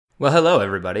Well, hello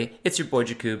everybody. It's your boy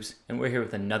Jakubs, and we're here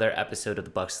with another episode of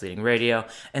the Bucks Leading Radio,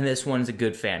 and this one's a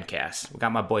good fan cast. We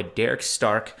got my boy Derek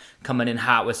Stark coming in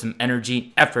hot with some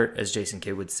energy, effort, as Jason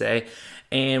Kidd would say,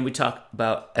 and we talk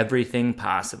about everything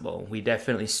possible. We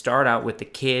definitely start out with the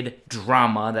kid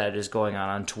drama that is going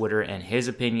on Twitter and his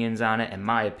opinions on it and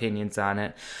my opinions on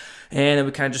it. And then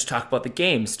we kind of just talk about the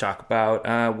games, talk about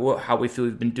how we feel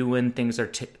we've been doing, things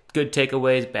are good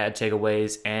takeaways, bad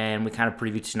takeaways, and we kind of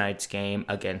preview tonight's game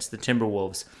against the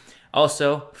Timberwolves.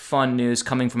 Also, fun news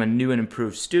coming from a new and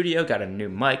improved studio. Got a new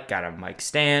mic, got a mic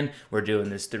stand. We're doing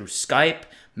this through Skype.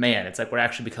 Man, it's like we're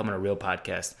actually becoming a real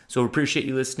podcast. So we appreciate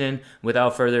you listening.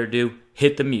 Without further ado,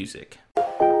 hit the music.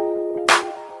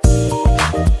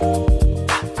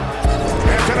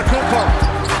 Jakubs,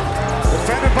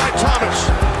 defended by Thomas.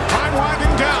 Time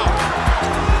winding down.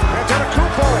 Jakubs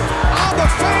on the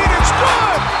fade. It's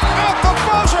good at the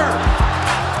buzzer.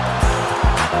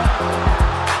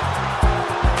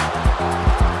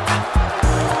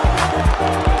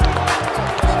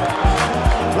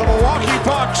 The Milwaukee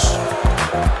Bucks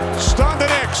stun the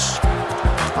Knicks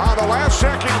on the last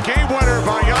second game winner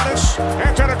by Giannis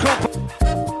Antetokounmpo.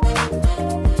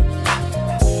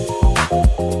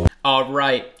 All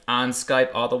right, on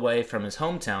Skype all the way from his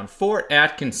hometown, Fort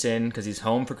Atkinson, because he's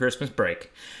home for Christmas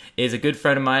break, is a good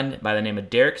friend of mine by the name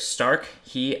of Derek Stark.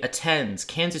 He attends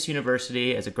Kansas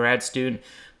University as a grad student,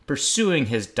 pursuing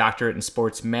his doctorate in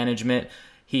sports management.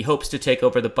 He hopes to take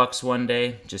over the Bucks one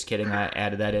day. Just kidding, I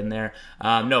added that in there.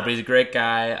 No, but he's a great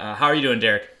guy. How are you doing,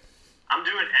 Derek? I'm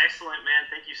doing excellent, man.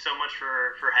 Thank you so much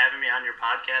for having me on your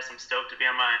podcast. I'm stoked to be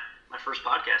on my first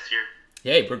podcast here.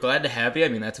 Hey, we're glad to have you. I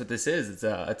mean, that's what this is.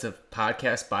 It's a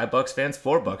podcast by Bucks fans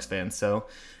for Bucks fans. So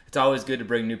it's always good to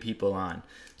bring new people on.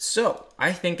 So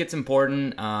I think it's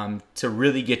important to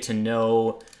really get to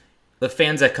know the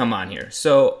fans that come on here.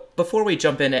 So before we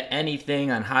jump into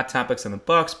anything on hot topics on the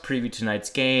Bucks, preview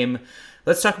tonight's game,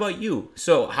 let's talk about you.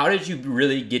 So how did you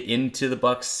really get into the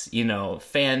Bucks,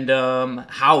 fandom?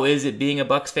 How is it being a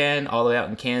Bucks fan all the way out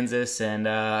in Kansas? And,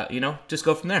 just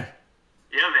go from there.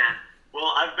 Yeah, man.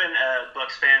 Well, I've been a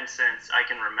Bucks fan since I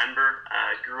can remember.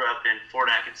 I grew up in Fort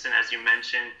Atkinson, as you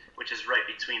mentioned, which is right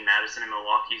between Madison and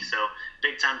Milwaukee. So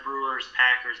big-time Brewers,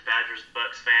 Packers, Badgers,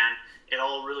 Bucks fan. It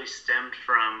all really stemmed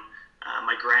from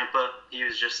my grandpa. He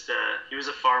was he was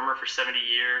a farmer for 70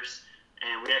 years,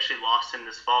 and we actually lost him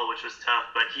this fall, which was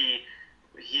tough. But he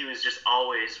was just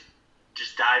always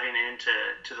just diving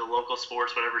into the local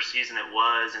sports, whatever season it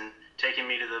was, and taking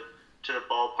me to the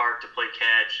ballpark to play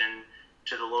catch and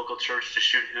to the local church to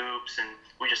shoot hoops, and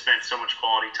we just spent so much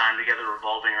quality time together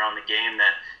revolving around the game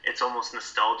that it's almost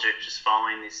nostalgic just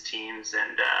following these teams.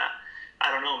 And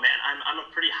I don't know, man, I'm a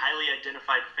pretty highly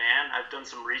identified fan. I've done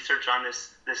some research on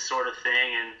this sort of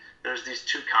thing, and there's these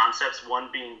two concepts, one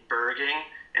being berging,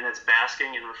 and that's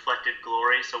basking in reflected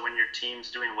glory. So when your team's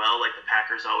doing well, like the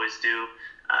Packers always do,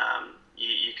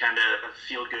 you kind of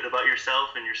feel good about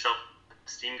yourself and your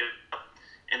self-esteem goes up.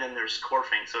 And then there's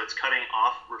corfing, so it's cutting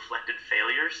off reflected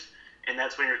failures, and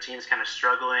that's when your team's kind of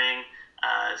struggling,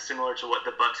 similar to what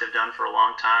the Bucks have done for a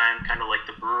long time, kind of like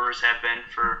the Brewers have been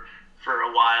for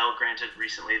a while. Granted,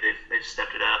 recently they've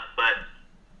stepped it up, but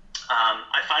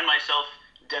I find myself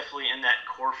definitely in that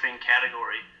corfing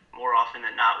category more often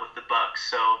than not with the Bucks.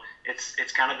 So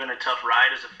it's kind of been a tough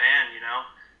ride as a fan,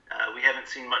 We haven't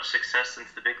seen much success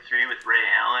since the Big Three with Ray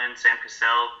Allen, Sam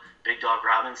Cassell, Big Dog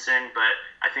Robinson, but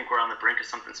I think we're on the brink of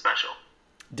something special.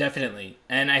 Definitely.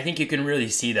 And I think you can really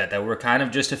see that we're kind of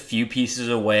just a few pieces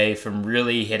away from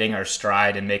really hitting our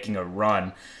stride and making a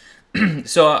run.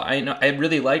 So I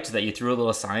really liked that you threw a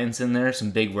little science in there, some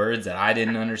big words that I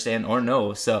didn't understand or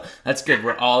know. So that's good.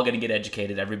 We're all going to get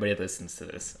educated. Everybody listens to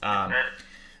this.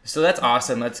 So that's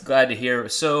awesome. That's glad to hear.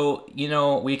 So,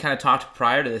 we kind of talked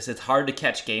prior to this. It's hard to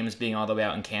catch games being all the way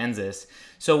out in Kansas.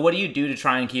 So what do you do to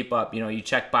try and keep up? You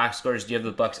check box scores. Do you have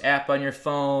the Bucks app on your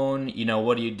phone?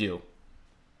 What do you do?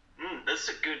 That's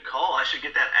a good call. I should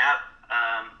get that app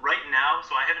right now.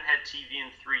 So I haven't had TV in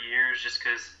 3 years just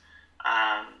because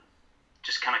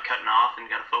just kind of cutting off and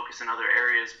got to focus in other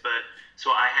areas. But so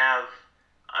I have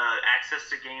access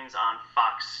to games on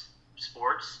Fox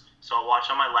Sports. So I'll watch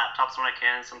on my laptops when I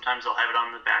can. Sometimes I'll have it on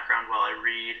in the background while I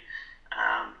read.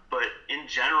 But in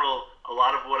general, a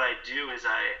lot of what I do is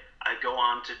I go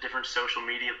on to different social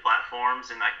media platforms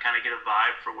and I kind of get a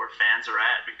vibe for where fans are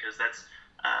at, because that's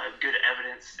good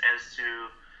evidence as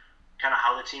to kind of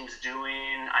how the team's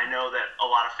doing. I know that a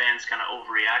lot of fans kind of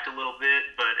overreact a little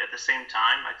bit, but at the same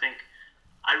time, I think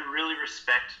I really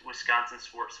respect Wisconsin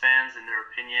sports fans and their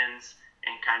opinions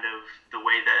and kind of the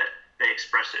way that they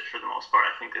express it for the most part.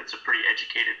 I think it's a pretty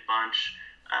educated bunch.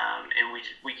 and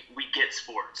we get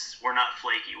sports. We're not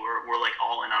flaky. We're like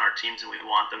all in on our teams, and we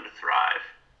want them to thrive.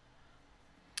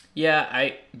 Yeah,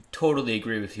 I totally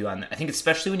agree with you on that. I think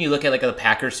especially when you look at like the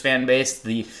Packers fan base,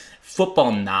 the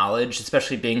football knowledge,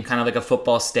 especially being kind of like a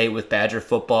football state with Badger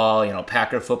football,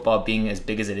 Packer football being as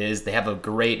big as it is, they have a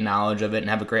great knowledge of it and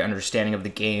have a great understanding of the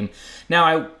game. Now,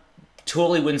 I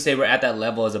totally wouldn't say we're at that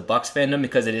level as a Bucs fandom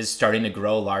because it is starting to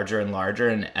grow larger and larger,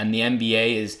 and the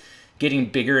NBA is getting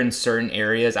bigger in certain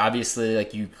areas. Obviously,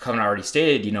 like you kind of already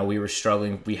stated,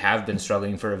 we have been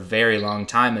struggling for a very long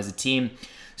time as a team.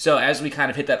 So as we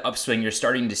kind of hit that upswing, you're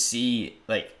starting to see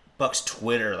like Bucs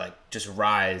Twitter like just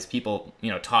rise, people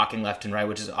talking left and right,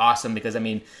 which is awesome because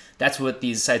that's what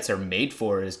these sites are made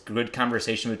for, is good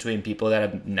conversation between people that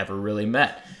have never really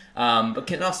met, but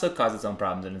can also cause its own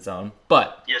problems in its own.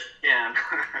 But yes, it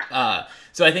can.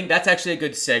 So I think that's actually a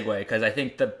good segue because I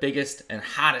think the biggest and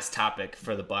hottest topic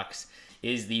for the Bucs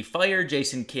is the Fire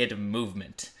Jason Kidd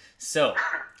movement. So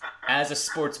as a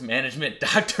sports management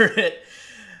doctorate,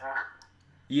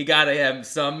 you gotta have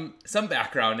some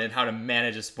background in how to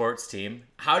manage a sports team.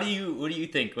 What do you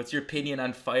think? What's your opinion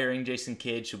on firing Jason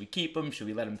Kidd? Should we keep him? Should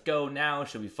we let him go now?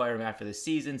 Should we fire him after the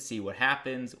season? See what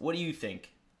happens? What do you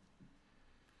think?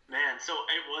 Man, so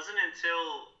it wasn't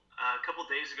until a couple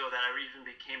days ago that I even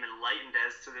became enlightened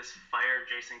as to this fire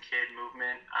Jason Kidd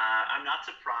movement. I'm not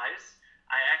surprised.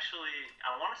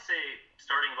 I want to say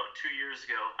starting about 2 years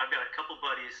ago, I've got a couple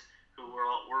buddies who we're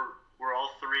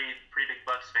all three pretty big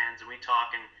Bucs fans, and we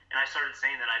talk, and I started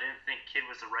saying that I didn't think Kidd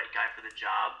was the right guy for the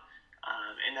job,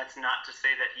 and that's not to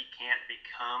say that he can't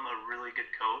become a really good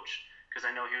coach, because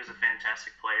I know he was a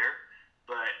fantastic player,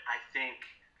 but I think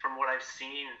from what I've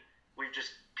seen, we've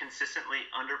just consistently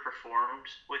underperformed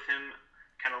with him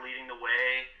kind of leading the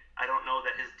way. I don't know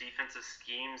that his defensive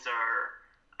schemes are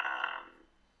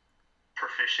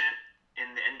proficient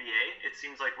in the NBA. It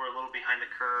seems like we're a little behind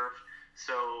the curve,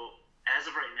 so as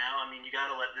of right now, you got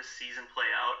to let this season play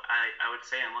out. I would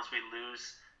say unless we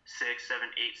lose 6, 7,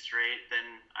 8 straight,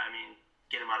 then,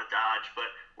 get him out of Dodge.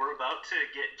 But we're about to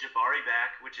get Jabari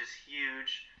back, which is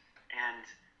huge. And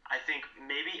I think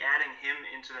maybe adding him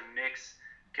into the mix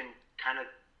can kind of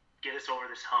get us over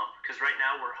this hump. Because right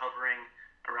now we're hovering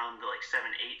around the 7,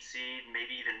 8 seed,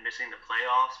 maybe even missing the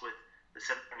playoffs with the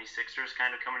 76ers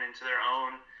kind of coming into their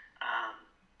own.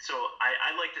 So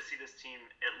I'd like to see this team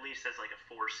at least as a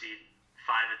 4 seed,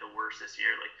 5 at the worst this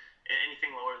year.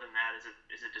 Anything lower than that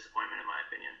is a disappointment in my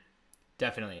opinion.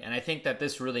 Definitely. And I think that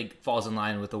this really falls in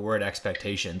line with the word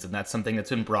expectations. And that's something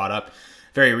that's been brought up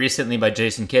very recently by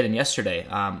Jason Kidd and yesterday,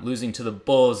 losing to the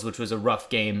Bulls, which was a rough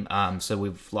game. So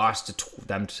we've lost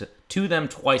to them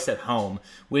twice at home,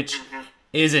 which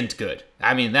isn't good.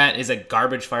 That is a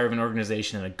garbage fire of an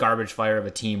organization and a garbage fire of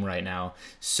a team right now.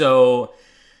 So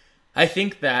I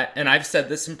think that, and I've said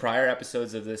this in prior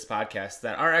episodes of this podcast,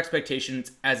 that our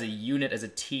expectations as a unit, as a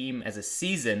team, as a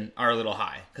season are a little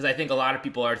high. Because I think a lot of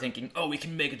people are thinking, oh, we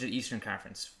can make it to the Eastern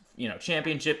Conference,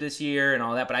 championship this year and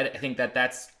all that. But I think that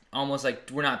that's almost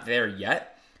we're not there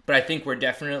yet. But I think we're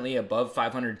definitely above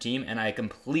 500 team. And I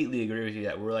completely agree with you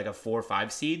that we're a 4 or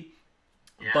 5 seed.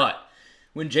 Yeah. But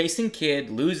when Jason Kidd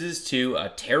loses to a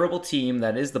terrible team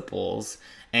that is the Bulls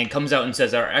and comes out and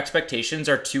says our expectations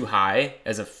are too high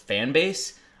as a fan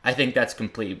base, I think that's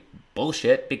complete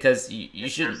bullshit because you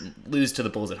shouldn't lose to the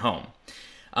Bulls at home.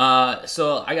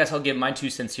 So I guess I'll give my 2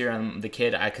 cents here on the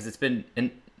Kidd because it's been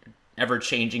an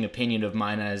ever-changing opinion of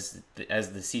mine as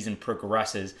the season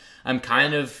progresses. I'm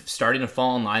kind of starting to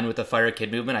fall in line with the Fire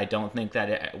Kidd movement. I don't think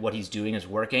that what he's doing is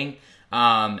working.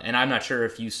 And I'm not sure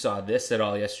if you saw this at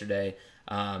all yesterday.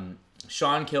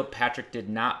 Sean Kilpatrick did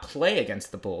not play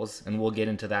against the Bulls, and we'll get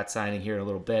into that signing here in a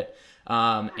little bit.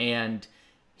 And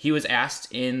he was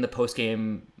asked in the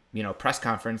post-game, press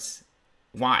conference,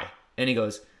 why? And he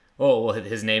goes, oh, well,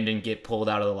 his name didn't get pulled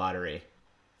out of the lottery.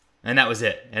 And that was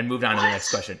it, and moved on to the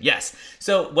next question. Yes.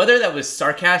 So whether that was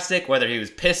sarcastic, whether he was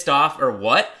pissed off or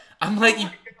what, I'm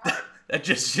that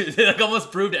just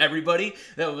almost proved to everybody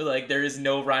that there is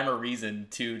no rhyme or reason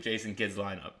to Jason Kidd's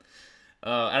lineup.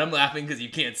 And I'm laughing because you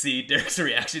can't see Derek's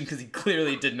reaction because he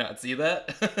clearly did not see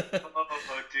that. Oh,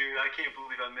 dude, I can't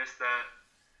believe I missed that.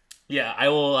 Yeah, I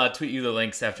will tweet you the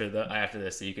links after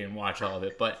this so you can watch all of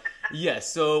it. But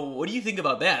yes, so what do you think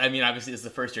about that? Obviously it's the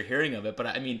first you're hearing of it,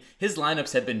 but his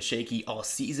lineups have been shaky all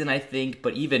season, I think,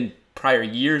 but even prior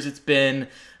years it's been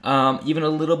even a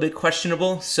little bit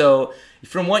questionable. So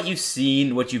from what you've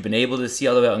seen, what you've been able to see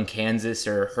all the way out in Kansas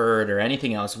or heard or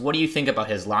anything else, what do you think about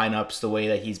his lineups, the way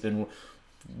that he's been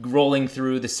rolling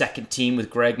through the second team with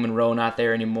Greg Monroe not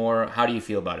there anymore? How do you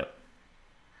feel about it?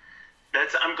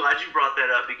 I'm glad you brought that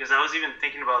up because I was even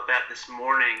thinking about that this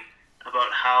morning.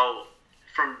 about how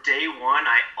from day one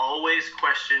I always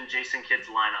questioned Jason Kidd's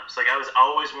lineups. Like I was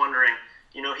always wondering,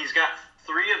 he's got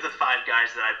 3 of the 5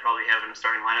 guys that I'd probably have in a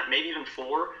starting lineup, maybe even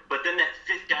 4. But then that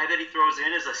 5th guy that he throws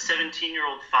in is a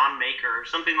 17-year-old Thon Maker or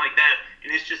something like that,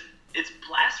 and it's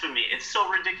blasphemy. It's so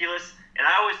ridiculous. And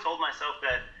I always told myself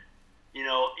that,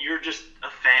 you're just a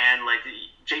fan. Like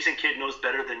Jason Kidd knows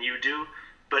better than you do.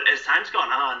 But as time's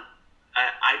gone on,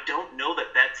 I don't know that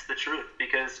that's the truth,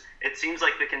 because it seems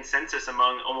like the consensus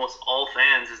among almost all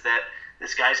fans is that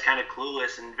this guy's kind of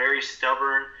clueless and very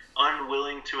stubborn,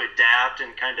 unwilling to adapt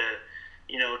and kind of,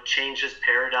 change his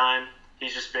paradigm.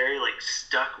 He's just very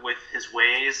stuck with his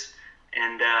ways.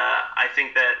 And I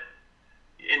think that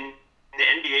in the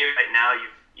NBA right now,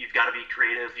 you've got to be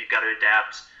creative, you've got to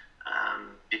adapt,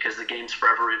 because the game's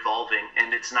forever evolving,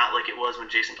 and it's not like it was when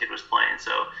Jason Kidd was playing.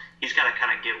 So he's got to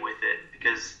kind of get with it,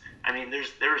 because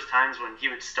there was times when he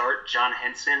would start John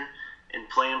Henson and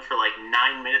play him for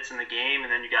 9 minutes in the game,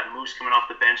 and then you got Moose coming off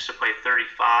the bench to play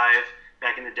 35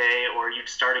 back in the day, or you'd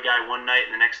start a guy one night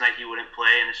and the next night he wouldn't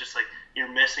play, and it's just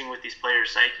you're messing with these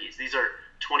players' psyches. These are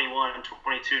 21,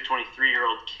 22,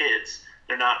 23-year-old kids.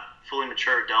 They're not fully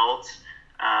mature adults,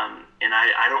 and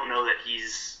I don't know that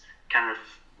he's kind of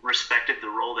respected the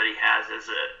role that he has as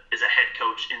a head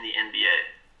coach in the NBA.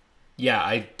 Yeah,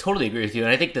 I totally agree with you,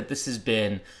 and I think that this has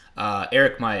been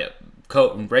Eric, my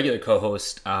regular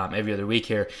co-host, every other week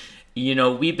here.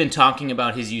 We've been talking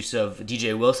about his use of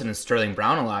DJ Wilson and Sterling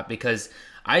Brown a lot, because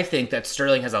I think that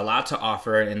Sterling has a lot to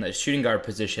offer in the shooting guard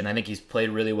position. I think he's played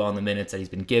really well in the minutes that he's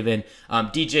been given.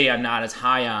 DJ, I'm not as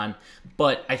high on,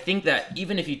 but I think that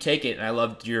even if you take it, and I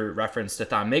loved your reference to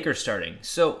Thon Maker starting.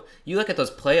 So you look at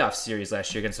those playoff series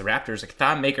last year against the Raptors,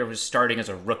 Thon Maker was starting as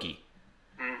a rookie.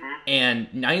 Mm-hmm.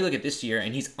 And now you look at this year,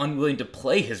 and he's unwilling to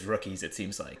play his rookies, it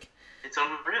seems like. It's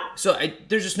unreal. So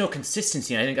there's just no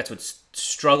consistency, and I think that's what's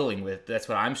struggling with. That's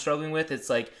what I'm struggling with. It's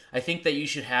I think that you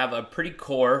should have a pretty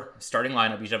core starting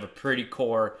lineup. You should have a pretty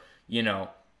core,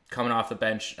 coming off the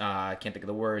bench, I can't think of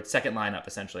the word, second lineup,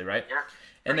 essentially, right? Yeah.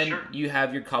 And then you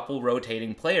have your couple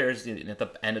rotating players at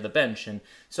the end of the bench. And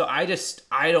so I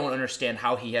don't understand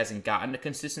how he hasn't gotten a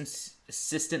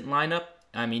consistent lineup.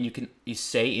 I mean, you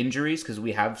say injuries, because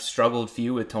we have struggled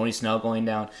few with Tony Snell going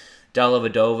down,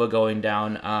 Dellavedova going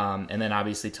down, and then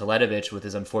obviously Teletovic with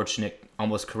his unfortunate,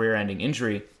 almost career-ending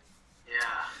injury. Yeah.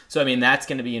 So, I mean, that's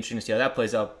going to be interesting to see how that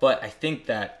plays out. But I think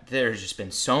that there's just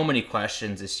been so many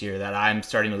questions this year that I'm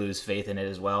starting to lose faith in it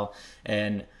as well.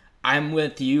 And I'm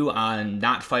with you on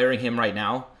not firing him right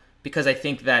now, because I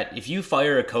think that if you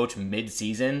fire a coach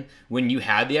mid-season when you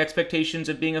had the expectations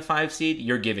of being a 5 seed,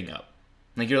 you're giving up.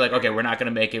 You're okay, we're not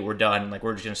going to make it, we're done.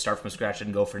 We're just going to start from scratch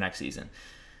and go for next season.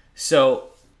 So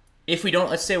if we don't,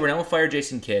 let's say we're not going to fire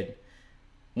Jason Kidd,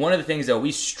 one of the things that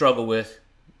we struggle with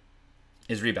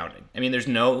is rebounding. I mean, there's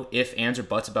no ifs, ands, or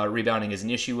buts about it. Rebounding is an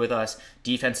issue with us.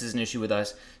 Defense is an issue with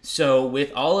us. So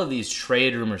with all of these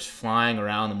trade rumors flying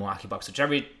around the Milwaukee Bucks,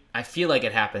 which I feel like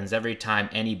it happens every time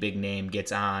any big name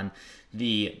gets on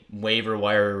the waiver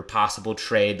wire possible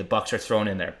trade, the Bucks are thrown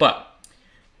in there. But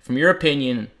from your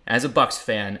opinion, as a Bucks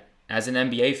fan, as an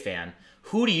NBA fan,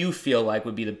 who do you feel like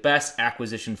would be the best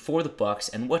acquisition for the Bucks,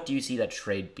 and what do you see that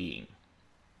trade being?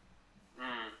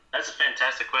 That's a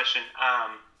fantastic question.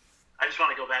 I just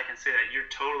want to go back and say that you're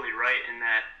totally right in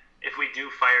that if we do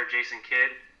fire Jason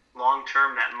Kidd, long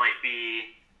term that might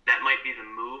be the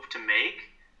move to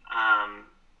make.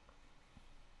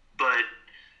 But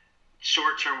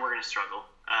short term we're going to struggle.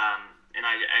 And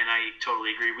I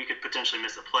totally agree. We could potentially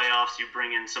miss the playoffs. You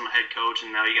bring in some head coach,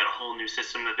 and now you got a whole new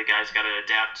system that the guys got to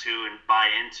adapt to and buy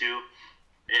into.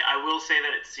 I will say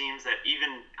that it seems that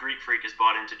even Greek Freak has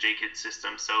bought into J Kidd's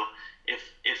system. So if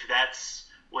that's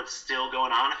what's still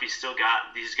going on, if he's still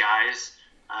got these guys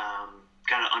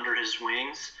kind of under his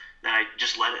wings, then I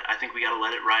just let it. I think we got to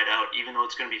let it ride out, even though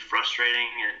it's going to be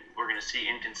frustrating and we're going to see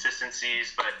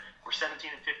inconsistencies. But we're 17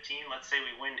 and 15. Let's say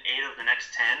we win 8 of the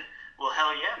next 10. Well,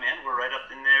 hell yeah, man. We're right up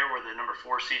in there. We're the number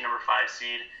 4 seed, number 5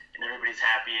 seed, and everybody's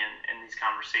happy, and these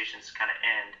conversations kind of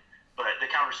end. But the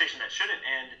conversation that shouldn't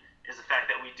end is the fact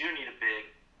that we do need a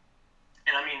big.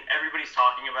 And, I mean, everybody's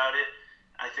talking about it.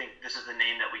 I think this is the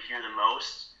name that we hear the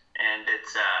most, and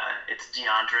it's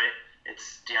DeAndre.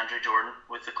 It's DeAndre Jordan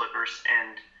with the Clippers,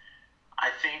 and I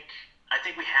think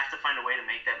we have to find a way to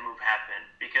make that move happen,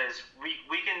 because we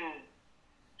can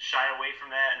shy away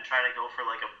from that and try to go for a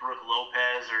Brook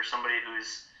Lopez or somebody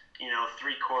who's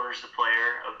 3/4 the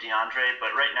player of DeAndre.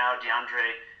 But right now,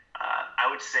 DeAndre, I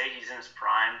would say he's in his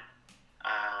prime.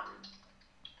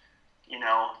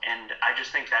 And I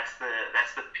just think that's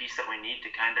the piece that we need to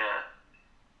kind of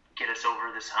get us over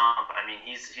this hump. I mean,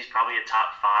 he's probably a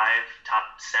top 5,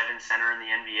 top 7 center in the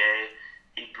NBA.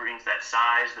 He brings that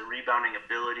size, the rebounding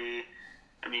ability.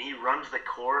 I mean, he runs the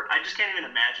court. I just can't even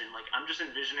imagine. Like, I'm just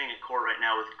envisioning a court right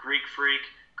now with Greek Freak,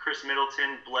 Chris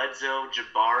Middleton, Bledsoe,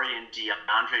 Jabari, and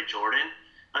DeAndre Jordan.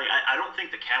 Like, I don't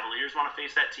think the Cavaliers want to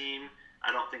face that team.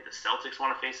 I don't think the Celtics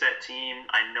want to face that team.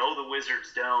 I know the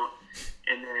Wizards don't.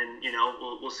 And then,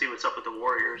 we'll see what's up with the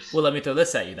Warriors. Well, let me throw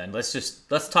this at you then.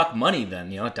 Let's talk money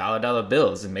then. Dollar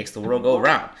bills. It makes the world go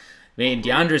round. I mean,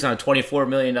 DeAndre's on a $24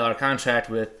 million contract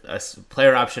with a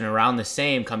player option around the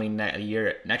same coming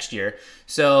next year.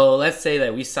 So let's say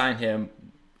that we sign him.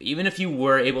 Even if you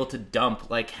were able to dump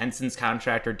like Henson's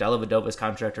contract or Dellavedova's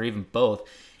contract or even both,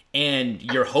 and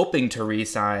you're hoping to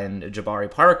re-sign Jabari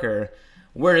Parker,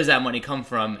 where does that money come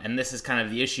from? And this is kind of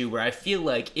the issue where I feel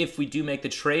like if we do make the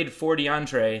trade for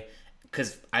DeAndre,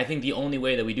 because I think the only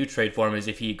way that we do trade for him is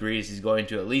if he agrees he's going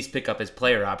to at least pick up his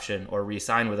player option or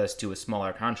re-sign with us to a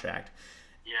smaller contract.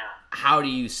 Yeah. How do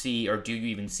you see, or do you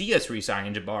even see us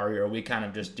re-signing Jabari, or are we kind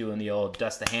of just doing the old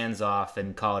dust the hands off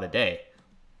and call it a day?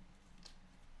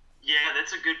 Yeah,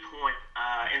 that's a good point.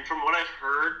 And from what I've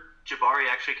heard, Jabari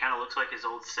actually kind of looks like his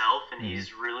old self, and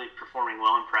he's really performing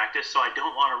well in practice. So I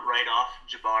don't want to write off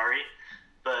Jabari,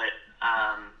 but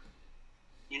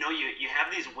you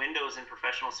have these windows in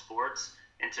professional sports,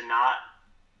 and to not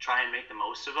try and make the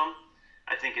most of them,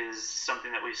 I think is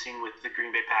something that we've seen with the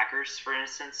Green Bay Packers, for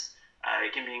instance.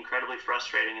 It can be incredibly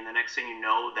frustrating, and the next thing you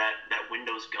know, that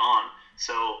window's gone.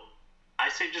 So I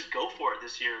say just go for it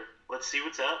this year. Let's see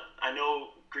what's up. I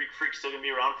know Greek Freak's still going to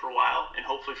be around for a while, and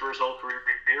hopefully for his whole career,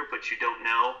 but you don't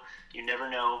know. You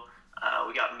never know.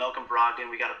 We got Malcolm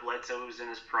Brogdon. We got a Bledsoe who's in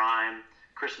his prime.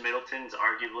 Chris Middleton's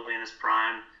arguably in his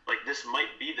prime. Like, this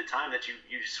might be the time that you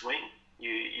swing.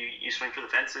 You swing for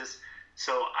the fences.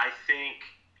 So I think,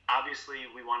 obviously,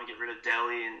 we want to get rid of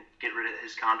Delly and get rid of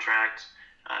his contract.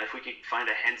 If we could find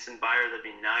a Henson buyer, that'd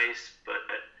be nice. But,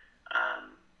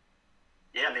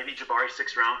 maybe Jabari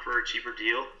sticks around for a cheaper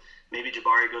deal. Maybe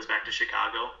Jabari goes back to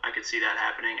Chicago. I could see that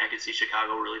happening. I could see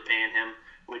Chicago really paying him,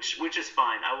 which is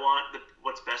fine. I want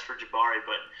what's best for Jabari,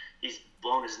 but he's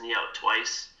blown his knee out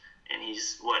twice, and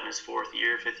he's, in his 4th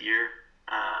year, 5th year.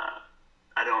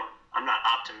 I'm not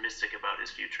optimistic about his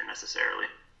future necessarily.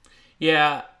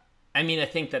 Yeah, I mean, I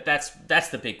think that's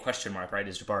the big question mark, right,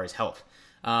 is Jabari's health.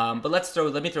 But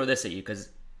let me throw this at you, because,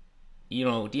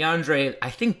 DeAndre, I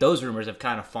think those rumors have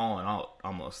kind of fallen out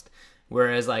almost.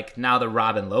 Whereas, like, now the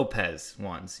Robin Lopez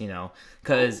ones,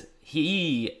 because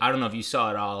I don't know if you saw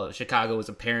it all, Chicago was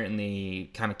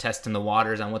apparently kind of testing the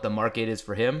waters on what the market is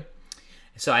for him.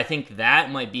 So I think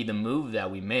that might be the move that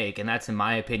we make, and that's, in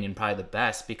my opinion, probably the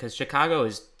best, because Chicago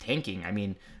is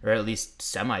tanking, or at least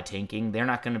semi-tanking. They're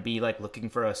not going to be, like, looking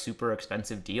for a super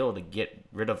expensive deal to get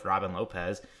rid of Robin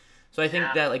Lopez. So I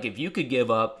think that, like, if you could give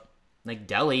up, like,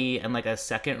 Delly and, like, a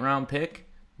second-round pick,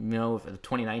 for the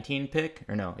 2019 pick,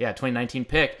 2019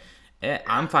 pick,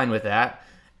 I'm fine with that.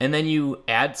 And then you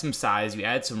add some size, you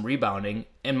add some rebounding,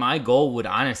 and my goal would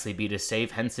honestly be to save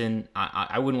Henson.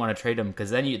 I wouldn't want to trade him, because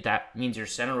then that means your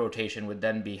center rotation would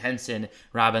then be Henson,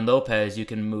 Robin Lopez. You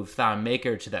can move Thon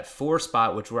Maker to that 4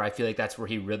 spot, where I feel like that's where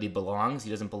he really belongs. He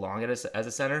doesn't belong as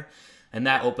a center. And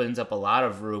that opens up a lot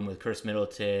of room with Chris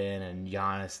Middleton and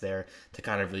Giannis there to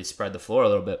kind of really spread the floor a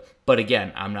little bit. But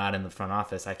again, I'm not in the front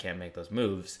office. I can't make those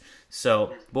moves.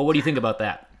 So, but what do you think about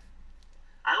that?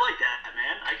 I like that,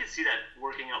 man. I could see that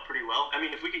working out pretty well. I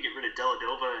mean, if we could get rid of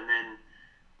Dellavedova and then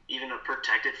even a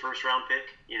protected first-round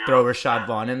pick, Throw Rashad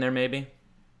Vaughn in there, maybe?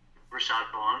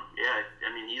 Rashad Vaughn, yeah.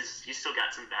 I mean, he's still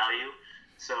got some value.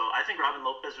 So I think Robin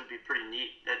Lopez would be pretty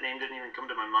neat. That name didn't even come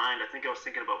to my mind. I think I was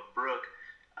thinking about Brooke.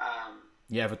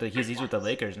 But he's with the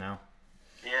Lakers now.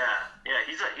 Yeah,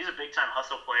 he's a big time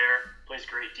hustle player. Plays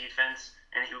great defense,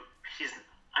 and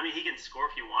he can score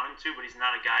if you want him to, but he's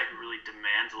not a guy who really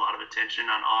demands a lot of attention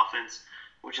on offense,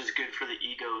 which is good for the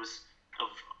egos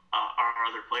of our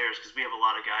other players, because we have a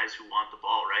lot of guys who want the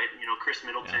ball, right? Chris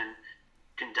Middleton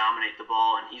can dominate the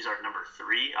ball, and he's our number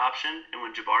 3 option. And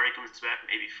when Jabari comes back,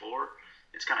 maybe 4.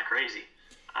 It's kind of crazy.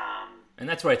 And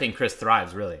that's where I think Chris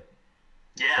thrives, really.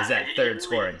 Yeah, is that third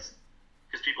scoring.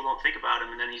 Because people don't think about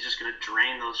him, and then he's just going to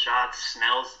drain those shots.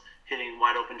 Snell's hitting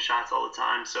wide open shots all the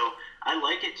time. So I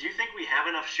like it. Do you think we have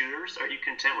enough shooters? Are you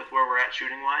content with where we're at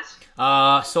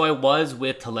shooting-wise? So I was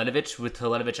with Teletovic. With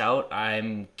Teletovic out,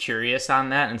 I'm curious on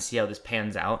that and see how this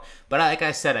pans out. But like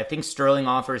I said, I think Sterling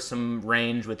offers some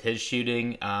range with his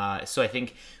shooting. So I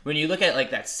think when you look at like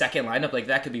that second lineup, like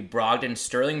that could be Brogdon,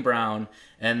 Sterling, Brown,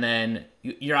 and then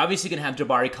you're obviously going to have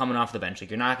Jabari coming off the bench. Like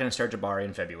you're not going to start Jabari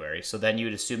in February. So then you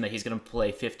would assume that he's going to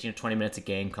play 15 to 20 minutes a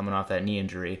game coming off that knee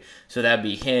injury. So that'd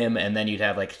be him, and then you'd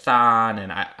have like Thon,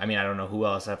 and I mean, I don't know who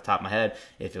else off the top of my head.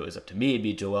 If it was up to me, it'd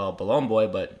be Joel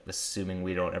Bolomboy, but assuming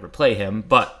we don't ever play him.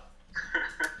 But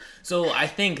so I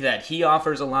think that he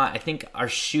offers a lot. I think our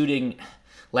shooting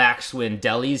lacks when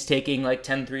Delhi's taking like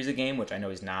 10 threes a game, which I know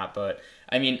he's not, but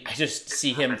I mean, I just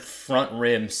see him front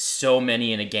rim so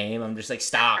many in a game. I'm just like,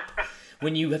 stop.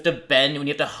 When you have to bend, when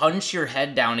you have to hunch your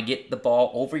head down to get the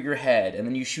ball over your head, and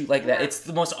then you shoot like that, it's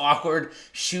the most awkward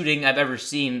shooting I've ever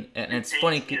seen, and it's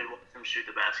funny. To watch him shoot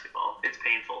the basketball. It's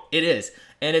painful. It is,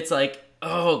 and it's like,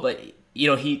 oh, but you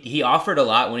know, he offered a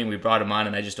lot when we brought him on,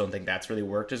 and I just don't think that's really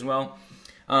worked as well.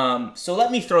 So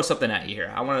let me throw something at you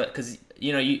here. I want to, because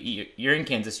you know you're in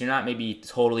Kansas, you're not maybe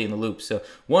totally in the loop. So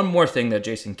one more thing that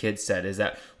Jason Kidd said is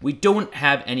that we don't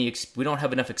have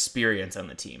enough experience on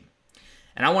the team,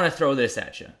 and I want to throw this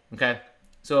at you. Okay,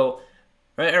 so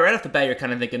right off the bat, you're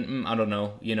kind of thinking, I don't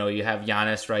know. You know, you have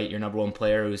Giannis, right? Your number one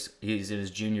player, he's in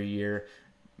his junior year.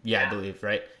 Yeah, I believe,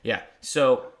 right? Yeah.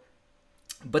 So,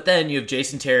 but then you have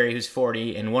Jason Terry, who's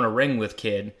 40 and won a ring with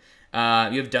Kidd. You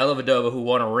have Dellavedova, who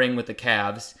won a ring with the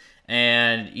Cavs.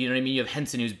 And, you know what I mean? You have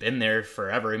Henson, who's been there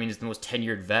forever. I mean, he's the most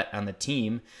tenured vet on the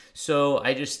team. So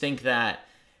I just think that,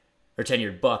 or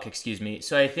tenured Buck, excuse me.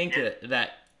 So I think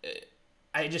that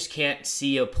I just can't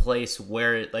see a place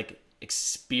where, like,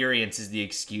 experience is the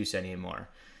excuse anymore.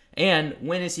 And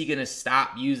when is he going to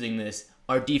stop using this?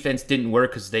 Our defense didn't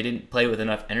work because they didn't play with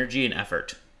enough energy and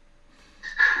effort.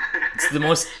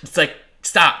 It's like,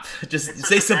 stop. Just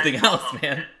say something else,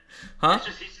 man. Huh? He's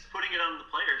just putting it on the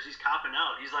players. He's copping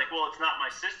out. He's like, well, it's not my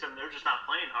system. They're just not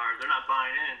playing hard. They're not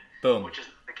buying in. Boom. Which is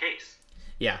the case.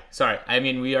 Yeah, sorry. I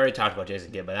mean, we already talked about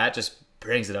Jason Kidd, but that just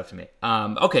brings it up to me.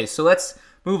 Okay, so let's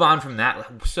move on from that.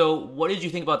 So what did you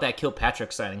think about that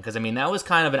Kilpatrick signing? Because, I mean, that was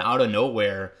kind of an out of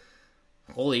nowhere,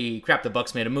 holy crap, the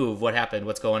Bucks made a move. What happened?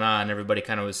 What's going on? Everybody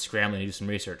kind of was scrambling to do some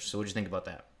research. So what did you think about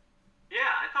that? Yeah,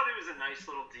 I thought it was a nice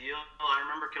little deal. I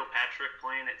remember Kilpatrick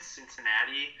playing at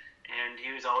Cincinnati, and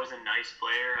he was always a nice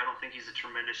player. I don't think he's a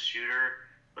tremendous shooter,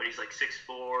 but he's like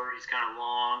 6'4". He's kind of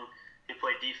long. He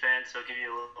played defense, so he'll give you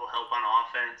a little help on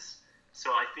offense.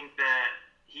 So I think that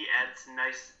he adds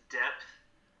nice depth.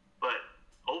 But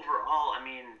overall, I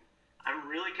mean, I'm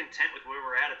really content with where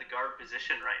we're at the guard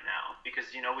position right now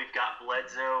because, you know, we've got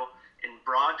Bledsoe and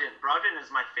Brogdon. Brogdon is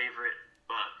my favorite,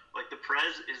 but, like, the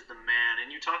Prez is the man.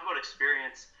 And you talk about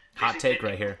experience. Hot take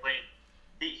right here.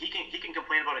 He can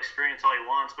complain about experience all he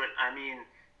wants, but I mean,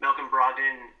 Malcolm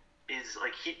Brogdon is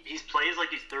like he plays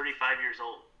like he's 35 years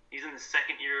old. He's in the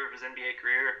second year of his NBA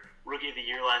career, rookie of the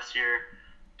year last year.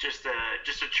 Just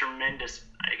a tremendous,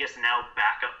 I guess now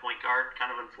backup point guard. Kind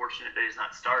of unfortunate that he's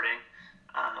not starting.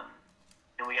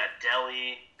 And we got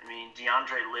Delhi. I mean,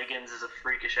 DeAndre Liggins is a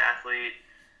freakish athlete.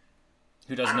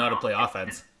 Who doesn't know how to play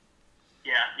offense?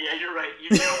 Yeah, you're right.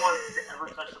 You don't want to ever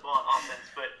touch the ball on offense,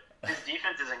 but his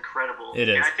defense is incredible. It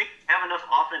is. And I think we have enough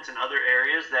offense in other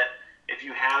areas that if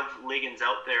you have Liggins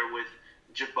out there with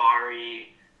Jabari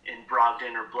and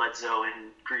Brogdon or Bledsoe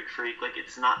and Greek Freak, like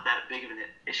it's not that big of an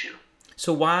issue.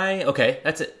 So why? Okay,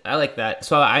 that's it. I like that.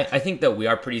 So I think that we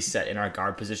are pretty set in our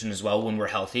guard position as well when we're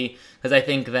healthy. Because I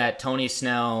think that Tony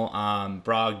Snell,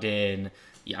 Brogdon,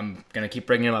 I'm going to keep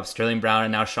bringing him up, Sterling Brown,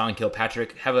 and now Sean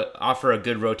Kilpatrick offer a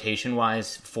good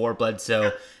rotation-wise for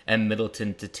Bledsoe and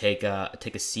Middleton to take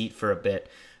a seat for a bit.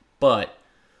 But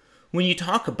when you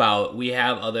talk about we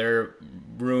have other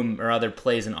room or other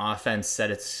plays in offense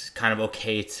that it's kind of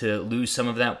okay to lose some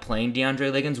of that playing DeAndre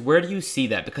Liggins, where do you see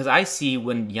that? Because I see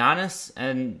when Giannis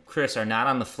and Chris are not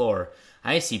on the floor,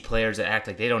 I see players that act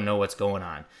like they don't know what's going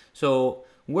on. So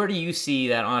where do you see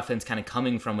that offense kind of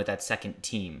coming from with that second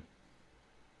team?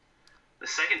 The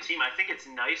second team, I think it's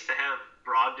nice to have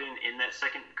Brogdon in that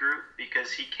second group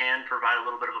because he can provide a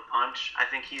little bit of a punch. I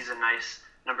think he's a nice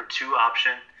number 2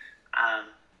 option.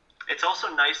 It's also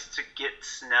nice to get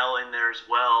Snell in there as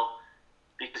well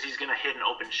because he's going to hit an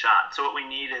open shot. So what we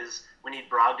need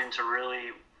Brogdon to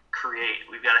really create.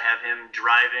 We've got to have him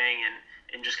driving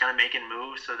and just kind of making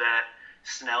moves so that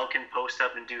Snell can post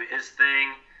up and do his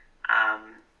thing.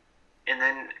 And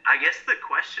then I guess the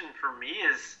question for me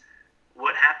is,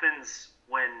 what happens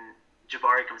when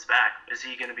Jabari comes back? Is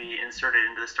he going to be inserted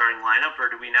into the starting lineup, or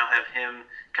do we now have him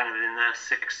kind of in the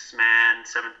sixth-man,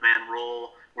 seventh-man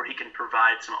role where he can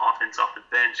provide some offense off the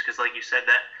bench? Because like you said,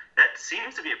 that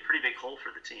seems to be a pretty big hole for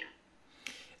the team.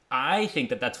 I think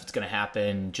that that's what's going to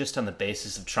happen just on the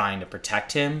basis of trying to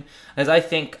protect him. As I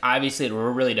think, obviously, it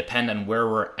will really depend on where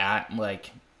we're at,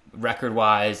 like,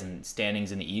 record-wise and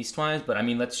standings in the East-wise. But, I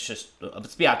mean, let's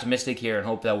be optimistic here and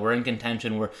hope that we're in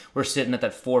contention. We're sitting at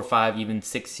that 4, 5, even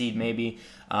 6 seed maybe.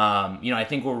 I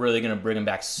think we're really going to bring him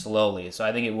back slowly. So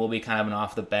I think it will be kind of an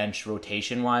off-the-bench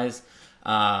rotation-wise.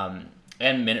 And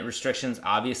minute restrictions,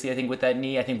 obviously, I think, with that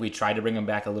knee. I think we tried to bring him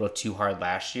back a little too hard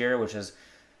last year, which is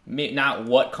not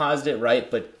what caused it, right,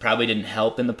 but probably didn't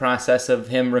help in the process of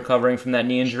him recovering from that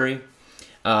knee injury.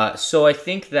 So I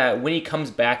think that when he comes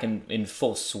back in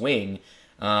full swing,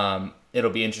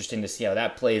 it'll be interesting to see how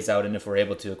that plays out and if we're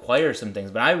able to acquire some things.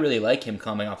 But I really like him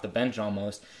coming off the bench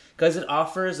almost because it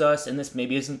offers us, and this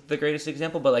maybe isn't the greatest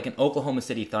example, but like an Oklahoma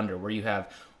City Thunder where you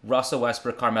have Russell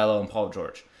Westbrook, Carmelo, and Paul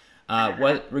George.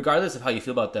 Regardless of how you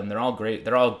feel about them, they're all great.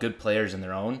 They're all good players in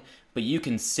their own, but you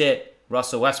can sit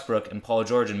Russell Westbrook and Paul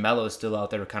George and Melo still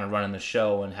out there kind of running the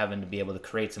show and having to be able to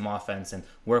create some offense and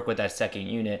work with that second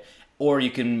unit. Or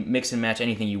you can mix and match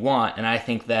anything you want. And I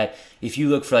think that if you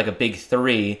look for like a big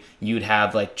three, you'd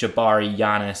have like Jabari,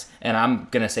 Giannis, and I'm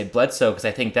going to say Bledsoe because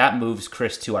I think that moves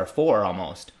Chris to our 4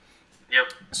 almost.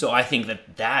 Yep. So I think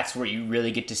that that's where you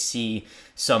really get to see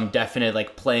some definite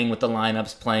like playing with the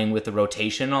lineups, playing with the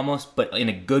rotation almost, but in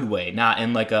a good way, not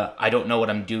in like a I don't know what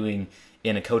I'm doing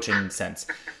in a coaching sense.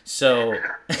 So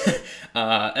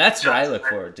that's what I look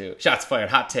forward to. Shots fired.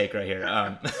 Hot take right here.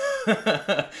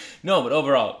 No, but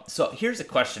overall. So here's a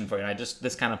question for you. And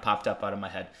this kind of popped up out of my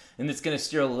head. And it's going to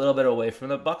steer a little bit away from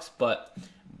the Bucks. But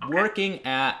working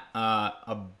at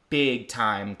a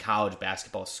big-time college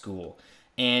basketball school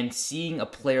and seeing a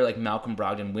player like Malcolm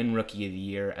Brogdon win Rookie of the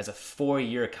Year as a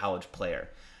 4-year college player,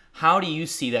 how do you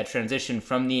see that transition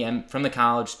from the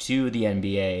college to the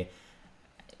NBA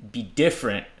be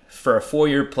different for a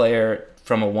 4-year player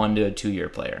from a 1 to a 2-year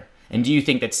player? And do you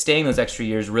think that staying those extra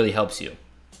years really helps you?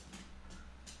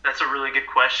 That's a really good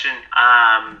question.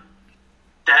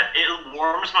 That it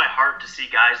warms my heart to see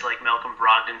guys like Malcolm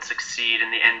Brogdon succeed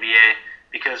in the NBA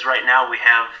because right now we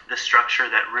have the structure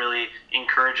that really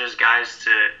encourages guys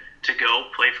to go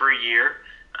play for a year,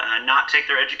 not take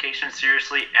their education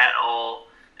seriously at all.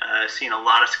 Seen a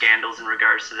lot of scandals in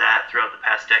regards to that throughout the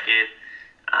past decade.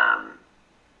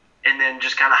 And then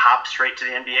just kind of hop straight to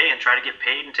the NBA and try to get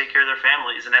paid and take care of their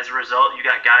families. And as a result, you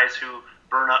got guys who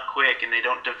burn up quick and they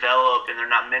don't develop and they're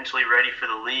not mentally ready for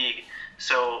the league.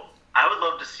 So I would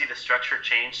love to see the structure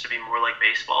change to be more like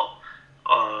baseball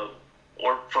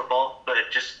or football, but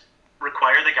just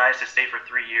require the guys to stay for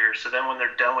 3 years. So then when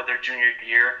they're done with their junior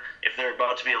year, if they're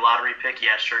about to be a lottery pick,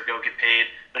 yeah, sure, go get paid.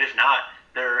 But if not,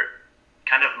 they're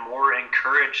kind of more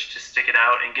encouraged to stick it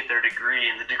out and get their degree.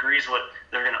 And the degree is what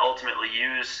they're going to ultimately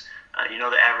use.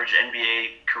 The average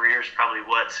NBA career is probably,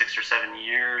 6 or 7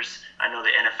 years. I know the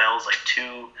NFL is like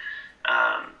 2.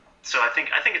 So I think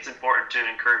it's important to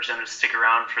encourage them to stick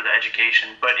around for the education.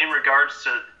 But in regards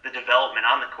to the development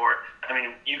on the court, I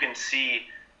mean, you can see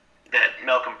that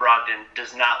Malcolm Brogdon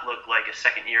does not look like a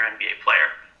second-year NBA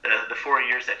player. The 4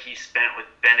 years that he spent with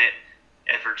Bennett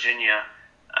at Virginia,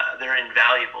 they're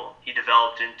invaluable. He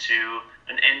developed into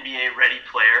an NBA-ready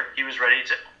player. He was ready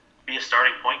to be a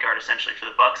starting point guard essentially for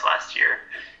the Bucks last year,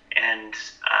 and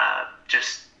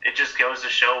it just goes to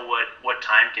show what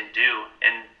time can do.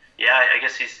 And yeah, I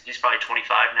guess he's probably 25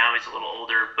 now. He's a little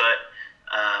older, but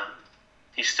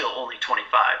he's still only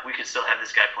 25. We could still have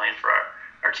this guy playing for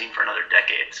our team for another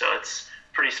decade. So it's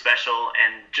pretty special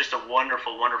and just a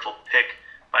wonderful, wonderful pick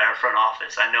by our front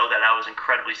office. I know that I was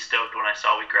incredibly stoked when I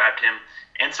saw we grabbed him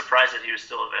and surprised that he was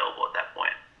still available at that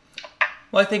point.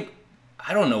 Well,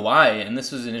 I don't know why, and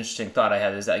this was an interesting thought I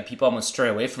had, is that people almost stray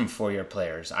away from 4-year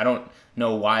players. I don't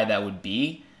know why that would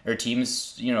be, or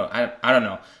teams, I don't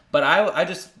know. But I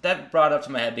just, that brought up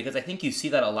to my head because I think you see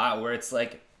that a lot where it's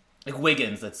like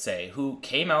Wiggins, let's say, who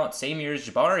came out same year as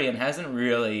Jabari and hasn't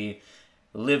really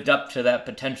lived up to that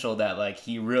potential that like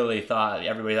he really thought,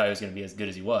 everybody thought he was going to be as good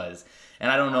as he was. And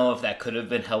I don't know if that could have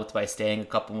been helped by staying a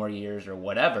couple more years or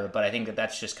whatever, but I think that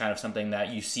that's just kind of something that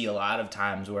you see a lot of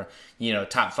times where,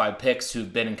 top 5 picks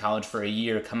who've been in college for a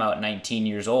year come out 19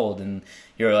 years old and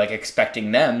you're like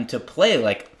expecting them to play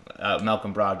like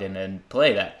Malcolm Brogdon and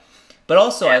play that. But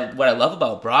also what I love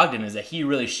about Brogdon is that he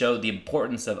really showed the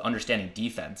importance of understanding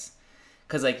defense.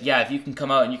 Because if you can come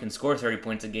out and you can score 30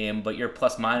 points a game, but your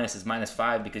plus minus is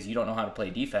 -5 because you don't know how to play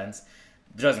defense,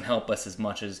 doesn't help us as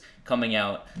much as coming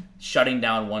out, shutting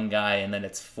down one guy, and then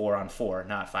it's 4-on-4,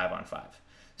 not 5-on-5.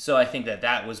 So I think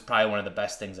that was probably one of the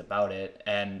best things about it,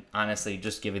 and honestly,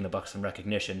 just giving the Bucks some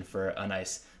recognition for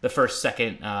the first,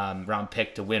 second round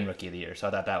pick to win Rookie of the Year. So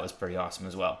I thought that was pretty awesome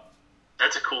as well.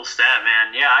 That's a cool stat,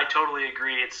 man. Yeah, I totally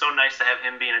agree. It's so nice to have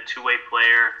him being a two-way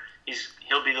player.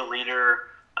 He'll be the leader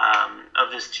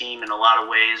of this team in a lot of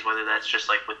ways, whether that's just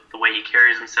like with the way he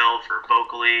carries himself or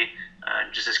vocally,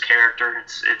 just his character.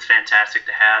 It's fantastic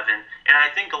to have, and I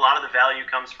think a lot of the value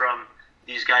comes from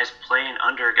these guys playing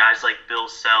under guys like Bill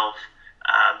Self,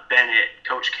 Bennett,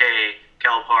 Coach K,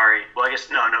 Calipari. Well, I guess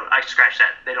no, I scratched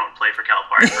that. They don't play for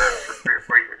Calipari for 3 or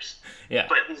 4 years. Yeah.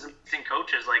 But these amazing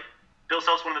coaches, like Bill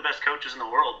Self's one of the best coaches in the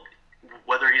world.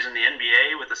 Whether he's in the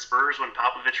NBA with the Spurs when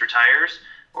Popovich retires,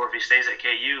 or if he stays at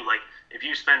KU, like if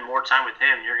you spend more time with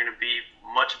him, you're going to be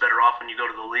much better off when you go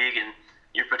to the league and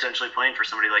you're potentially playing for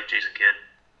somebody like Jason Kidd.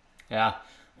 Yeah,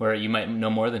 where you might know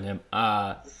more than him.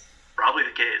 Probably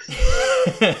the case.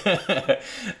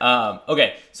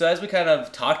 Okay, so as we kind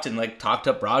of talked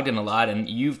up Brogdon a lot, and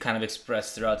you've kind of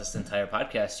expressed throughout this entire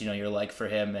podcast, your like for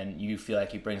him, and you feel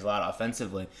like he brings a lot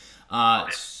offensively.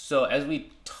 So as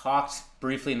we talked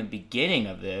briefly in the beginning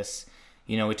of this,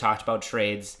 we talked about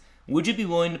trades. Would you be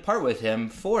willing to part with him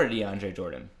for DeAndre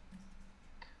Jordan?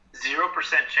 0%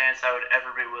 chance I would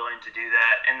ever be willing to do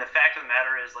that. And the fact of the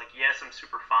matter is, like, yes, I'm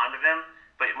super fond of him,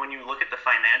 but when you look at the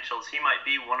financials, he might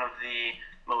be one of the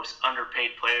most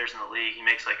underpaid players in the league. He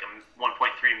makes like $1.3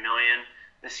 million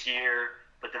this year,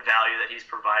 but the value that he's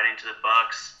providing to the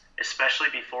Bucks, especially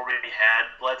before we had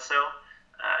Bledsoe,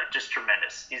 just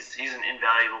tremendous. He's an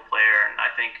invaluable player, and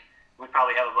I think we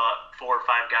probably have about 4 or 5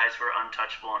 guys who are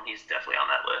untouchable, and he's definitely on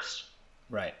that list.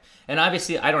 Right. And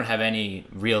obviously, I don't have any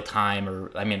real time,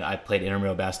 I played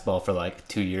intramural basketball for like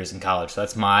 2 years in college, so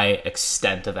that's my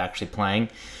extent of actually playing.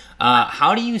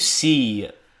 How do you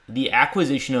see the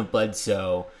acquisition of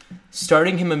Bledsoe,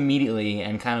 starting him immediately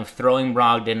and kind of throwing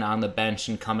Brogdon on the bench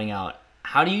and coming out?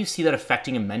 How do you see that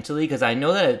affecting him mentally? Because I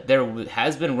know that there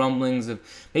has been rumblings of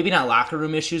maybe not locker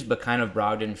room issues, but kind of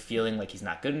Brogdon feeling like he's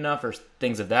not good enough or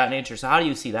things of that nature. So how do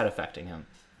you see that affecting him?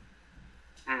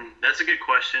 That's a good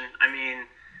question. I mean,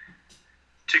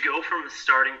 to go from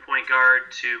starting point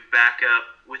guard to backup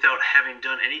without having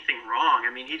done anything wrong,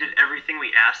 I mean, he did everything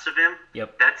we asked of him.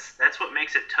 Yep. That's what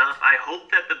makes it tough. I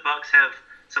hope that the Bucks have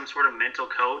some sort of mental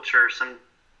coach or some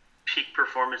peak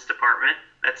performance department.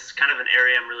 That's kind of an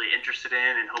area I'm really interested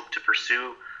in and hope to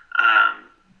pursue.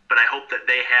 But I hope that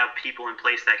they have people in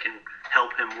place that can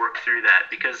help him work through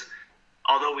that, because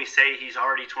although we say he's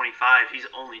already 25, he's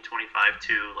only 25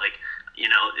 too. Like, you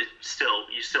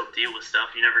still deal with stuff.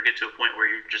 You never get to a point where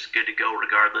you're just good to go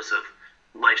regardless of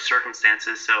life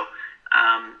circumstances. So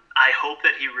I hope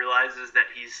that he realizes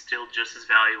that he's still just as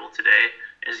valuable today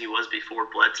as he was before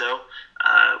Bledsoe.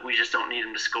 We just don't need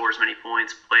him to score as many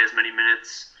points, play as many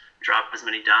minutes, drop as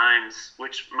many dimes,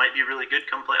 which might be really good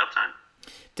come playoff time.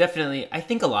 Definitely. I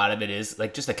think a lot of it is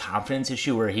like just a confidence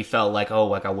issue where he felt like,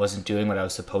 I wasn't doing what I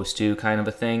was supposed to, kind of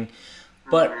a thing.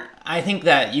 But I think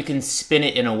that you can spin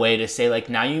it in a way to say, like,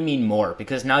 now you mean more,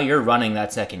 because now you're running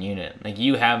that second unit. Like,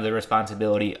 you have the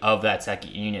responsibility of that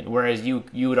second unit, whereas you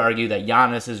would argue that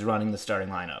Giannis is running the starting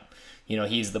lineup.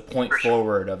 He's the point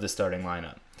forward of the starting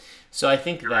lineup. So I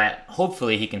think that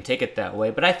hopefully he can take it that way.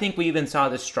 But I think we even saw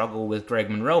this struggle with Greg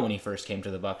Monroe when he first came to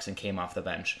the Bucks and came off the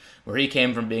bench, where he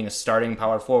came from being a starting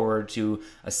power forward to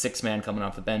a 6-man coming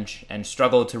off the bench and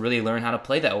struggled to really learn how to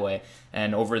play that way.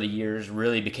 And over the years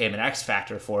really became an X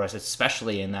factor for us,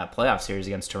 especially in that playoff series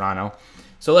against Toronto.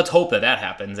 So let's hope that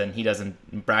happens and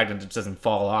Brogdon just doesn't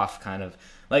fall off, kind of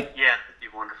like. Yeah, that'd be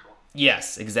wonderful.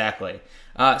 Yes, exactly.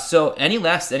 So any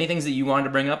things that you wanted to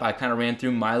bring up? I kind of ran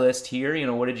through my list here.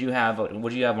 What did you have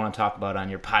want to talk about on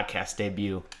your podcast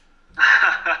debut?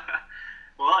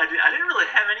 Well, I didn't really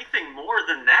have anything more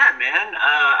than that, man.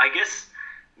 I guess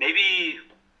maybe,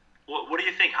 what do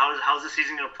you think? How's the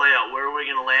season going to play out? Where are we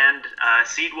going to land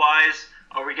seed-wise?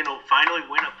 Are we going to finally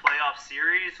win a playoff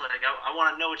series? Like, I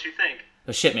want to know what you think.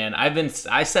 Oh, shit, man.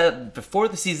 I said before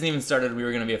the season even started we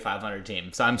were going to be a 500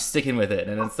 team, so I'm sticking with it,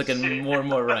 and it's looking more and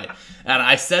more right. And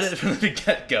I said it from the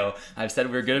get-go. I've said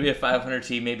we were going to be a 500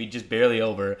 team, maybe just barely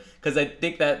over, because I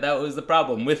think that was the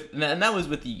problem and that was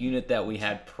with the unit that we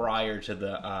had prior to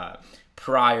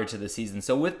the season.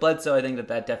 So with Bledsoe, I think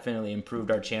that definitely improved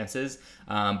our chances.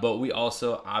 But we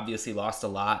also obviously lost a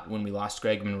lot when we lost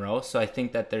Greg Monroe. So I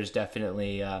think that there's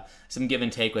definitely some give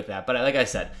and take with that. But like I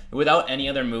said, without any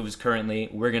other moves currently,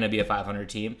 we're going to be a 500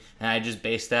 team. And I just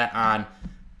base that on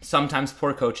sometimes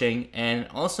poor coaching, and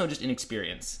also just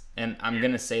inexperience. And I'm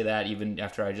going to say that even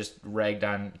after I just ragged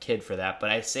on Kidd for that. But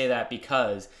I say that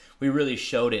because we really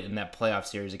showed it in that playoff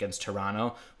series against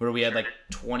Toronto, where we had like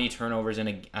 20 turnovers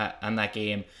on that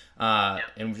game,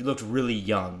 and we looked really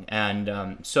young.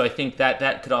 And so I think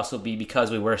that could also be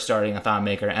because we were starting a Thon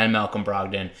Maker and Malcolm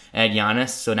Brogdon and Giannis.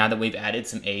 So now that we've added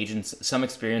some age and some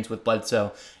experience with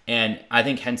Bledsoe, and I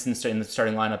think Henson in the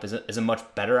starting lineup is a much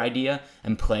better idea,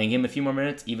 and playing him a few more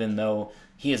minutes, even though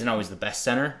he isn't always the best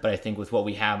center. But I think with what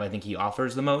we have, I think he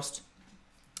offers the most.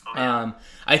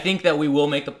 I think that we're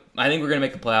going to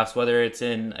make the playoffs, whether it's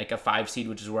in like a 5 seed,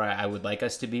 which is where I would like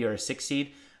us to be, or a 6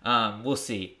 seed. We'll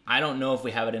see. I don't know if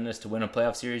we have it in us to win a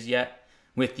playoff series yet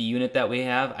with the unit that we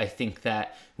have. I think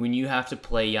that when you have to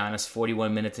play Giannis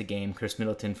 41 minutes a game, Chris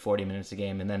Middleton 40 minutes a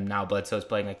game, and then now Bledsoe's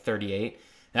playing like 38,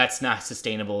 that's not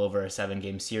sustainable over a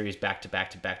 7-game series back to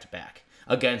back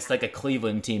against like a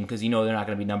Cleveland team, because they're not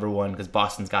going to be number one because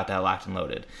Boston's got that locked and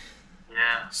loaded.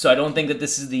 Yeah. So I don't think that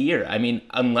this is the year. I mean,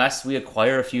 unless we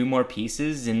acquire a few more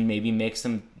pieces and maybe make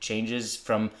some changes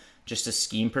from just a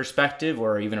scheme perspective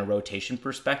or even a rotation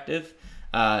perspective.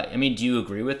 Do you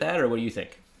agree with that, or what do you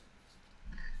think?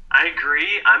 I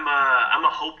agree. I'm a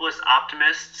hopeless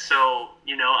optimist, so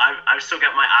I've still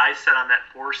got my eyes set on that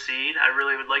 4 seed. I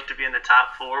really would like to be in the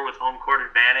top 4 with home court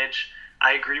advantage.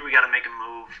 I agree we got to make a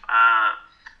move.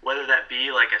 Whether that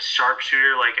be like a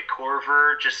sharpshooter, like a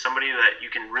Corver, just somebody that you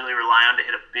can really rely on to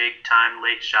hit a big-time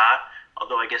late shot,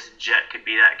 although I guess Jet could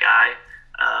be that guy.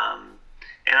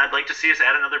 And I'd like to see us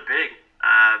add another big.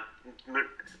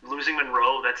 Losing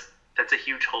Monroe, that's a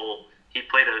huge hole. He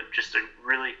played just a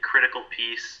really critical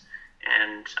piece,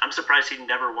 and I'm surprised he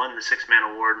never won the 6-man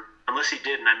award, unless he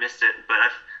did and I missed it. But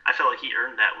I felt like he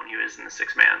earned that when he was in the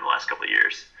 6-man the last couple of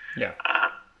years. Yeah.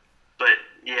 But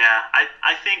yeah,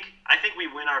 I think we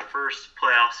win our first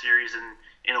playoff series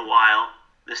in a while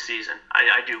this season.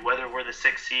 I do. Whether we're the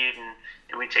 6th seed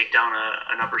and we take down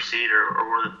an upper seed, or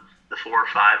we're the 4 or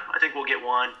 5, I think we'll get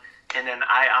one. And then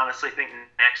I honestly think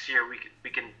next year we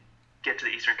can get to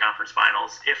the Eastern Conference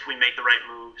Finals if we make the right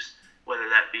moves, whether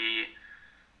that be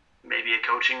maybe a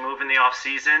coaching move in the off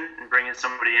season and bringing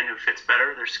somebody in who fits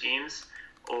better their schemes,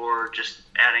 or just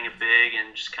adding a big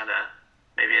and just kind of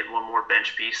maybe add one more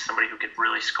bench piece, somebody who could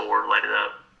really score, light it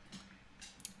up.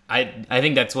 I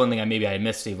think that's one thing I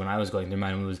missed when I was going through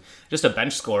mine, was just a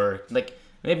bench scorer. Like,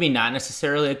 maybe not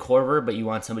necessarily a Corver, but you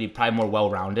want somebody probably more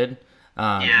well-rounded.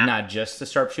 Not just a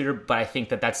sharpshooter, but I think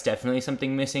that that's definitely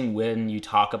something missing when you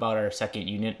talk about our second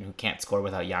unit who can't score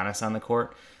without Giannis on the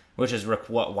court, which is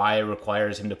why it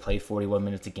requires him to play 41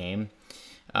 minutes a game.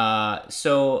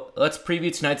 So let's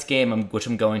preview tonight's game, which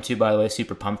I'm going to, by the way.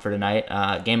 Super pumped for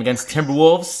tonight. Game against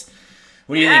Timberwolves.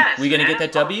 What do you think? We going to get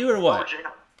that W or what?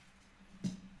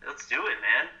 Let's do it,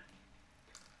 man.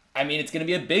 I mean, it's going to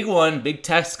be a big one. Big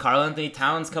test. Karl-Anthony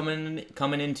Towns coming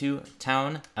into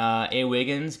town. A.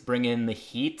 Wiggins bringing the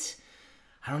heat.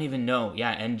 I don't even know.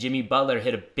 Yeah, and Jimmy Butler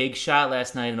hit a big shot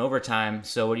last night in overtime.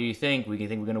 So what do you think? We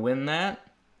think we're going to win that?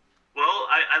 Well,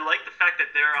 I like the fact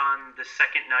that they're on the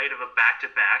second night of a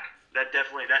back-to-back. That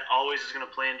always is going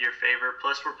to play into your favor.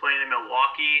 Plus, we're playing in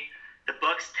Milwaukee. The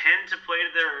Bucks tend to play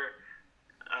to their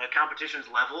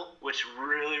competition's level, which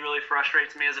really, really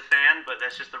frustrates me as a fan, but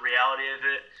that's just the reality of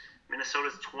it.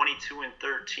 Minnesota's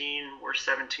 22-13. We're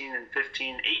 17-15.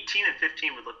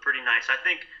 18-15 would look pretty nice. I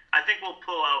think we'll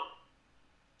pull out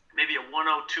maybe a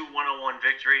 102-101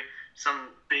 victory. Some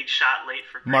big shot late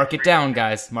for. Mark it down,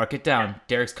 guys. Mark it down.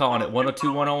 Derek's calling it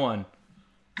 102-101.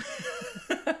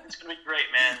 It's gonna be great,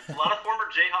 man. A lot of former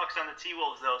Jayhawks on the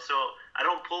T-Wolves, though, so I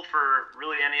don't pull for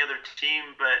really any other team,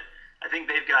 but I think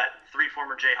they've got 3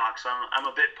 former Jayhawks, so I'm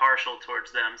a bit partial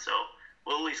towards them. So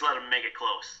we'll at least let them make it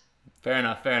close. Fair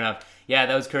enough. Yeah,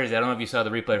 that was crazy. I don't know if you saw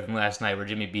the replay from last night where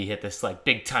Jimmy B hit this like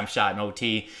big time shot in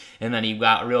OT, and then he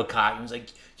got real cocky and was like,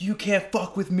 "You can't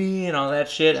fuck with me," and all that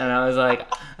shit. And I was like,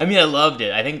 I loved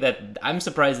it. I think that I'm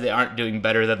surprised they aren't doing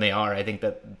better than they are. I think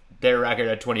that their record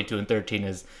at 22-13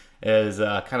 is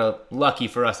kind of lucky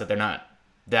for us that they're not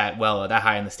that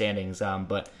high in the standings.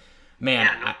 But man,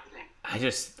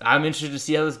 I'm interested to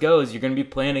see how this goes. You're going to be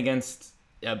playing against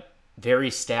a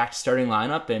very stacked starting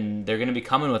lineup, and they're going to be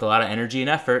coming with a lot of energy and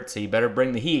effort, so you better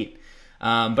bring the heat.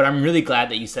 But I'm really glad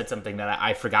that you said something that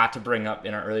I forgot to bring up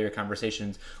in our earlier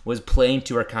conversations, was playing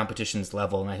to our competition's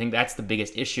level. And I think that's the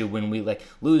biggest issue when we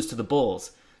lose to the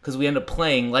Bulls, because we end up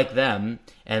playing like them,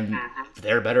 and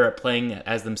they're better at playing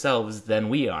as themselves than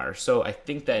we are. So I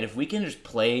think that if we can just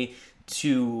play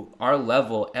to our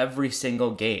level every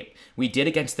single game, we did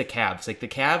against the Cavs. Like the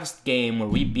Cavs game where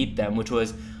we beat them, which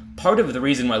was part of the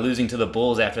reason why losing to the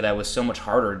Bulls after that was so much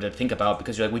harder to think about,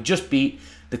 because you're like, we just beat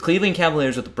the Cleveland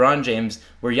Cavaliers with LeBron James,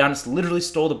 where Giannis literally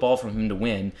stole the ball from him to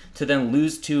win, to then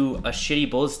lose to a shitty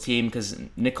Bulls team because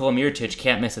Nikola Mirotic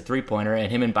can't miss a three-pointer,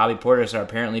 and him and Bobby Portis are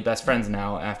apparently best friends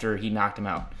now after he knocked him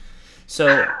out.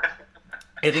 So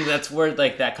I think that's where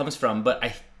like that comes from.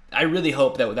 But I really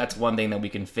hope that that's one thing that we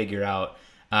can figure out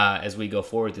as we go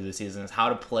forward through the season, is how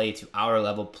to play to our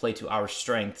level, play to our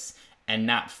strengths, and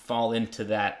not fall into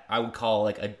that, I would call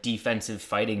like a defensive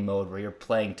fighting mode where you're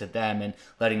playing to them and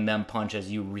letting them punch as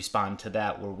you respond to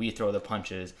that, where we throw the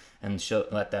punches and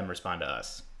let them respond to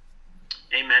us.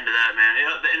 Amen to that, man.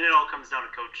 And it all comes down to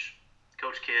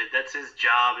Coach Kidd. That's his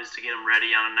job, is to get them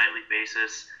ready on a nightly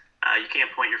basis. You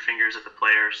can't point your fingers at the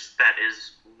players. That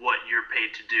is what you're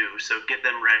paid to do. So get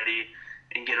them ready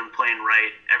and get them playing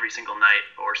right every single night,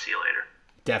 or see you later.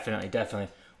 Definitely.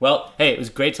 Well, hey, it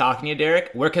was great talking to you, Derek.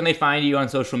 Where can they find you on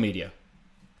social media?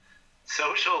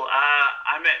 Social,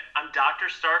 I'm Dr.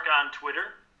 Stark on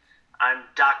Twitter. I'm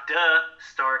Dr.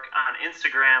 Stark on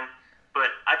Instagram, but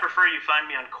I prefer you find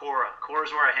me on Quora. Quora's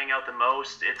where I hang out the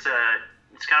most. It's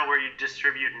kind of where you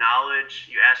distribute knowledge.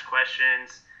 You ask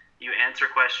questions, you answer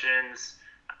questions.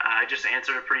 I just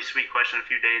answered a pretty sweet question a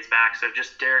few days back. So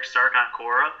just Derek Stark on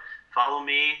Quora. Follow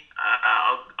me.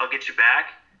 I'll get you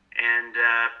back. And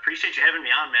appreciate you having me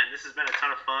on, man. This has been a ton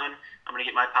of fun. I'm going to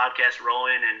get my podcast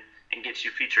rolling and get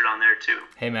you featured on there too.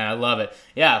 Hey, man, I love it.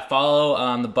 Yeah,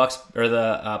 follow the Bucks or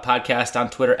the podcast on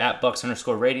Twitter at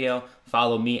Bucks_radio.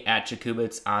 Follow me at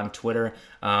Jakubs on Twitter.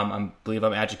 I believe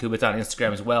I'm at Jakubs on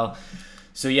Instagram as well.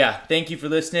 So, yeah, thank you for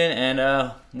listening, and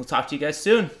we'll talk to you guys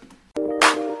soon.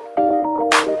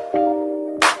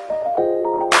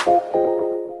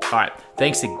 All right.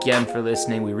 Thanks again for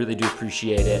listening. We really do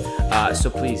appreciate it. So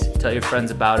please tell your friends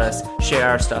about us. Share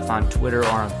our stuff on Twitter or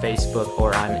on Facebook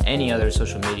or on any other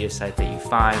social media site that you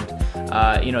find.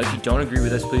 If you don't agree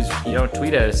with us, please,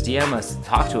 tweet at us, DM us,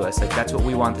 talk to us. Like, that's what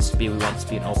we want this to be. We want this to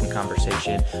be an open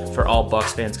conversation for all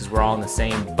Bucks fans, because we're all in the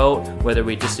same boat, whether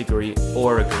we disagree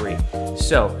or agree.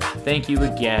 So thank you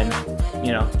again.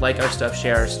 Like our stuff,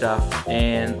 share our stuff,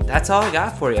 and that's all I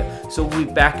got for you. So we'll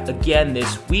be back again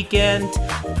this weekend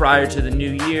prior to the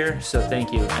new year. So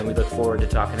thank you, and we look forward to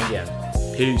talking again.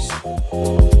 Peace.